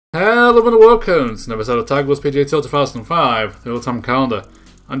Hello and welcome to another episode of Douglas PGA Tour 2005, the all-time calendar.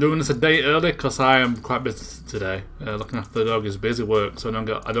 I'm doing this a day early because I am quite busy today. Looking after the dog is busy work, so I don't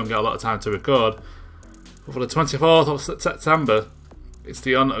get a lot of time to record. But for the 24th of September, it's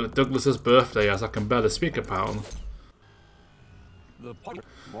Dion Douglas's birthday, as I can barely speak apparently.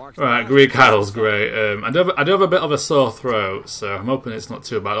 Right, Greek Isle's great. I do have a bit of a sore throat, so I'm hoping it's not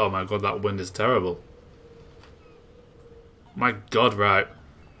too bad. Oh my god, that wind is terrible. My god, right.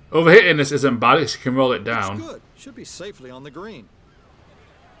 Overhitting this isn't bad, you can roll it down. Good. Should be safely on the green.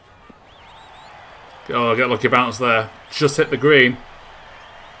 Oh, get lucky bounce there. Just hit the green.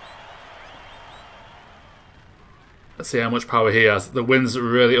 Let's see how much power he has. The wind's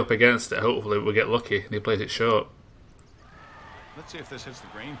really up against it. Hopefully we'll get lucky and he plays it short. Let's see if this hits the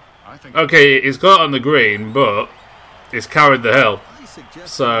green. I think okay, he's got it on the green, but he's carried the hill.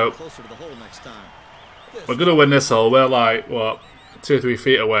 So we're going to win this hole. We're like, what, 2 or 3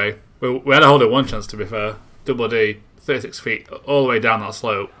 feet away. We had a hole in one chance, to be fair. Double D, 36 feet, all the way down that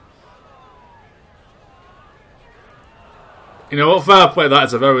slope. You know what, fair play, that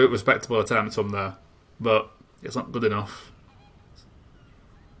is a very respectable attempt from there. But it's not good enough.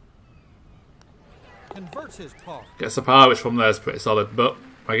 Converts his par. Gets the par, which from there is pretty solid. But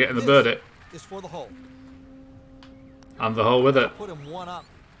by getting the birdie. Is for the hole. And the hole with it. Put him one up.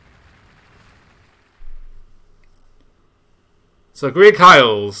 So Greek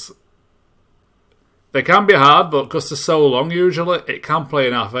Isles, they can be hard, but because they're so long usually, it can play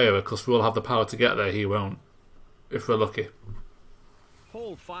in our favour because we'll have the power to get there, he won't, if we're lucky.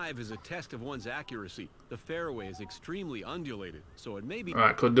 Hole 5 is a test of one's accuracy. The fairway is extremely undulated, so it may be...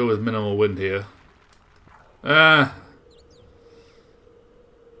 Alright, could do with minimal wind here. Would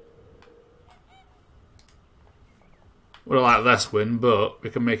have liked less wind, but we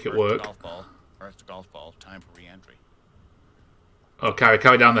can make it work. First to golf ball, time for re-entry. Oh, carry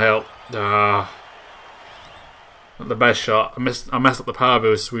down the hill. Not the best shot. I messed up the power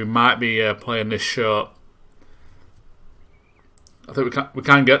boost, so we might be playing this short. I think we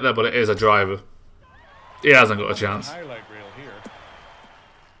can get there, but it is a driver. He hasn't got a chance. Highlight reel here.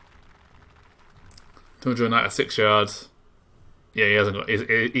 296 yards. Yeah, he hasn't got.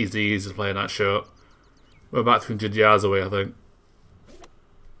 He's easy to play that short. We're about 300 yards away, I think,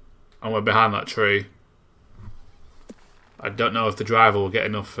 and we're behind that tree. I don't know if the driver will get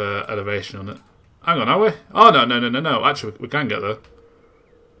enough elevation on it. Hang on, are we? Oh, no. Actually, we can get there.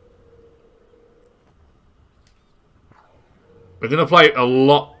 We're going to play a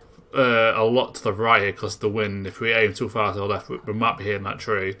lot to the right here because of the wind. If we aim too far to the left, we might be hitting that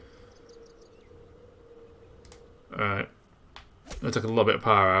tree. Alright. I'm going to take a little bit of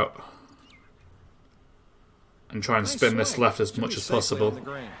power out. And try and spin this left as much as possible.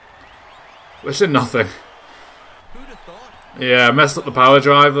 Which did nothing. Yeah, I messed up the power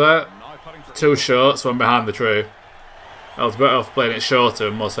drive there. Too short, so I'm behind the tree. I was better off playing it shorter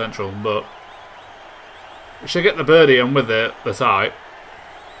and more central, but we should get the birdie and with it, the tie.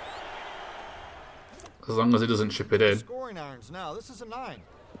 As long as he doesn't chip it in. Scoring irons now. This is a 9.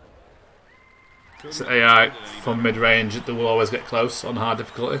 It's AI from mid-range, they will always get close on hard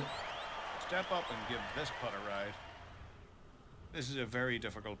difficulty. Step up and give this putt a ride. This is a very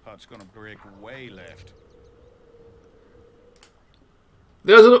difficult putt. It's going to break way left.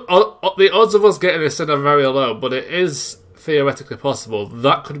 The odds of us getting this in are very low, but it is theoretically possible.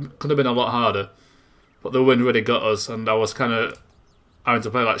 That could have been a lot harder, but the wind really got us, and I was kind of having to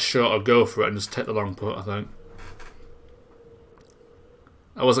play like short or go for it and just take the long putt, I think.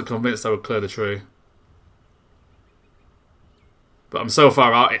 I wasn't convinced I would clear the tree. But I'm so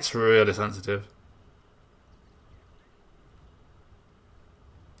far out, it's really sensitive.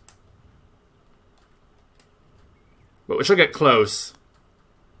 But we should get close.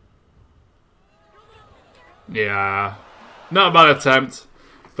 Yeah. Not a bad attempt.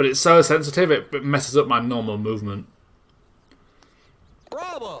 But it's so sensitive, it messes up my normal movement.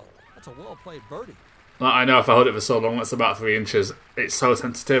 Bravo! That's a well-played birdie. Like, I know if I hold it for so long, it's about 3 inches. It's so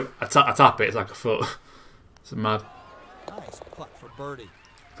sensitive. I tap it, it's like a foot. It's mad. Nice putt for birdie.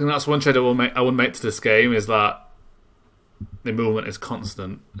 I think that's one trade I would make to this game is that the movement is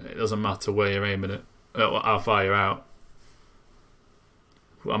constant. It doesn't matter where you're aiming it, or how far you're out.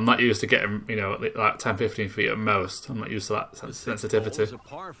 I'm not used to getting, like 10, 15 feet at most. I'm not used to that sensitivity. It's a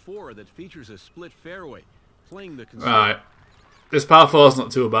par 4 that features a split fairway. Playing the right. This par 4 is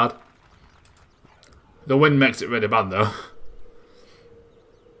not too bad. The wind makes it really bad though.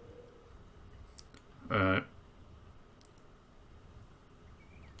 Alright.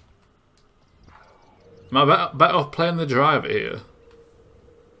 Am I better off playing the driver here?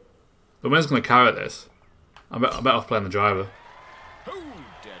 The wind's going to carry this. I'm better off playing the driver. Ooh,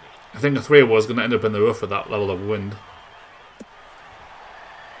 dead I think a 3 was going to end up in the rough with that level of wind.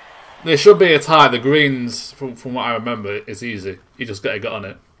 There should be a tie. The greens, from what I remember, is easy. You just got to get on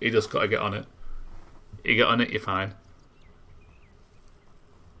it. You just got to get on it. You get on it, you're fine.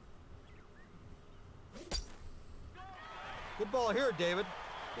 Good ball here, David.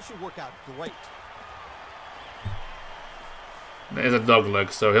 This should work out great. It is a dog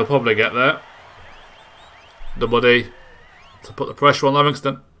leg, so he'll probably get there. Double D to put the pressure on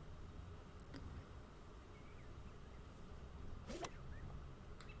Levingston.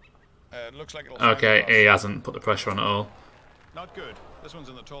 Looks like it'll Okay, he hasn't put the pressure on at all. Not good. This one's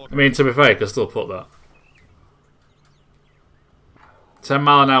in the tall. I mean, to be fair, he could still put that. 10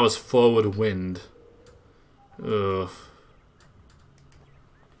 mile an hour's forward wind. Ugh.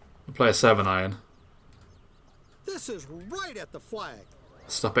 We'll play a 7 iron. This is right at the flag.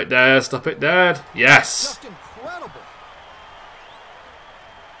 Stop it dead, stop it dead. Yes! Just incredible.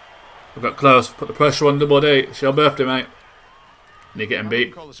 We got close. Put the pressure on Double D. It's your birthday, mate. And you're getting I beat.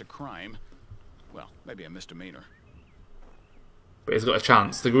 wouldn't call this a crime. Well, maybe a misdemeanor. But he's got a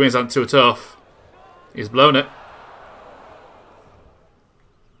chance. The greens aren't too tough. He's blown it.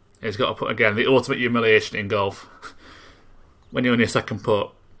 He's got to put again the ultimate humiliation in golf. When you're on your second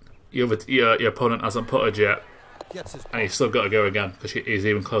putt, your opponent hasn't putted yet, Gets his and he's still got to go again because he's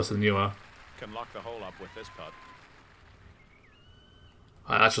even closer than you are. Can lock the hole up with this putt.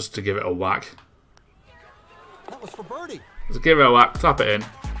 Right, that's just to give it a whack. That was for birdie. Just give it a whack, tap it in.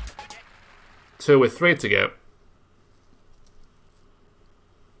 2 with 3 to go.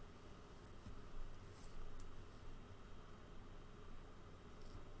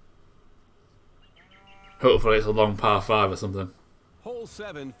 Hopefully it's a long par 5 or something. Hole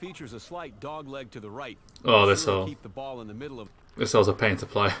 7 features a slight dog leg to the right. Oh, this Sure will hole. keep the ball in the middle of. This hole's a pain to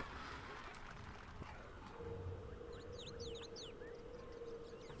play.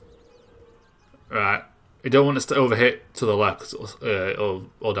 Right. We don't want us to overhit to the left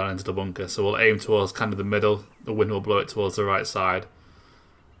or down into the bunker, so we'll aim towards kind of the middle. The wind will blow it towards the right side.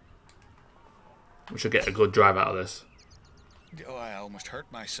 We should get a good drive out of this. Oh, I almost hurt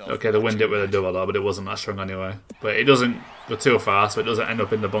myself. Okay, the wind didn't really do a lot, but it wasn't that strong anyway. But it doesn't go too far, so it doesn't end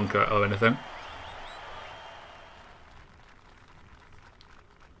up in the bunker or anything.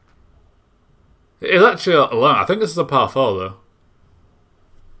 It is actually a long. I think this is a par 4 though.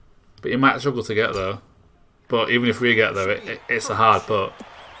 But you might struggle to get there. But even if we get there, it's a hard putt.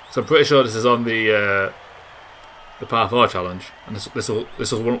 So I'm pretty sure this is on the par 4 challenge, and this was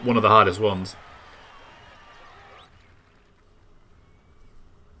one of the hardest ones.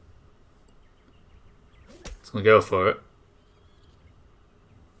 It's gonna go for it.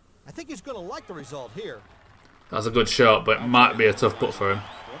 I think he's going to like the result here. That's a good shot, but it might be a tough putt for him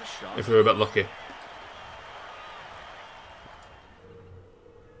What a shot. if we were a bit lucky.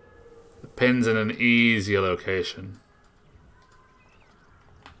 The pin's in an easier location.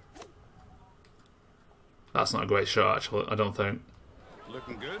 That's not a great shot, actually, I don't think.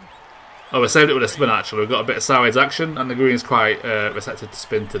 Looking good. Oh, we saved it with a spin, actually. We've got a bit of sideways action, and the green's quite receptive to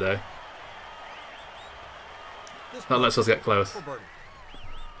spin today. This That lets us get close. for birdie.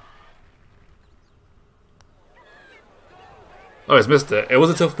 Oh, he's missed it. It was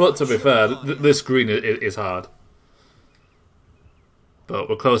a tough putt, to be fair. This green is hard. But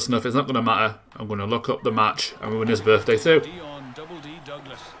we're close enough. It's not going to matter. I'm going to look up the match and ruin his birthday too. Dion Double D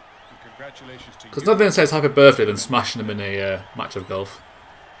Douglas. And congratulations to you. Because nothing says happy birthday than smashing him in a match of golf.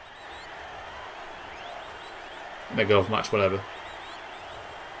 In a golf match, whatever.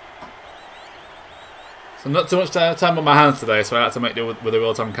 So not too much time on my hands today, so I had to make do with the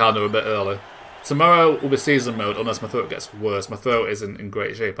real-time calendar a bit early. Tomorrow will be season mode, unless my throat gets worse. My throat isn't in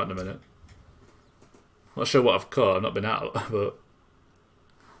great shape at the minute. Not sure what I've caught. I've not been out, but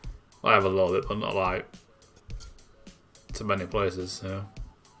I have a little bit, but not like to many places. So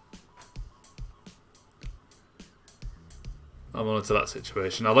I'm on to that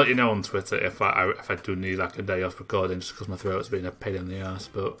situation. I'll let you know on Twitter if I do need like a day off recording, just because my throat's been a pain in the ass.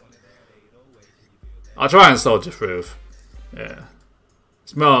 But I'll try and soldier through. Yeah.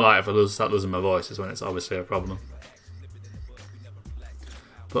 It's more like if I start losing my voice is when it's obviously a problem.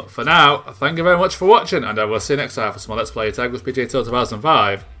 But for now, thank you very much for watching, and I will see you next time for some more Let's Play Tag with PGA Tour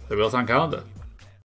 2005, the real-time calendar.